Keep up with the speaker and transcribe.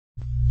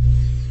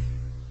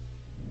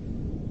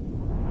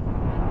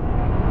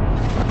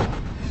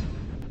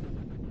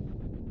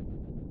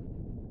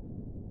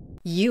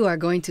You are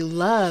going to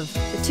love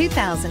the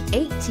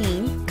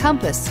 2018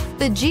 Compass.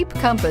 The Jeep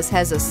Compass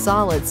has a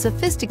solid,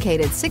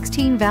 sophisticated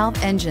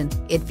 16-valve engine.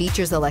 It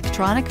features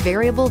electronic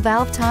variable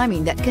valve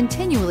timing that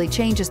continually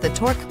changes the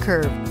torque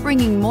curve,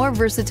 bringing more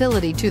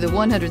versatility to the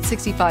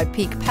 165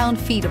 peak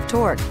pound-feet of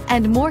torque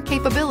and more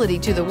capability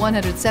to the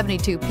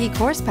 172 peak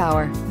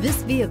horsepower.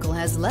 This vehicle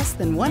has less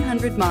than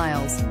 100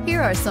 miles.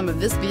 Here are some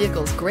of this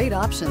vehicle's great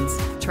options: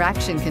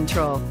 traction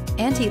control,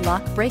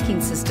 anti-lock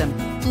braking system,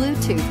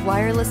 Bluetooth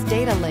wireless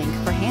data link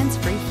for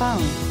hands-free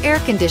phone, air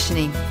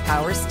conditioning,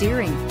 power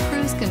steering,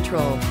 cruise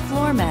control,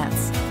 floor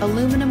mats,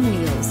 aluminum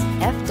wheels,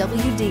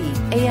 FWD,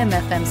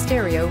 AM/FM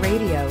stereo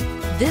radio.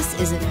 This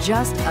isn't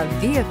just a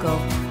vehicle,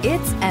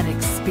 it's an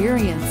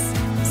experience.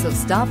 So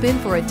stop in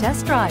for a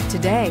test drive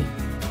today.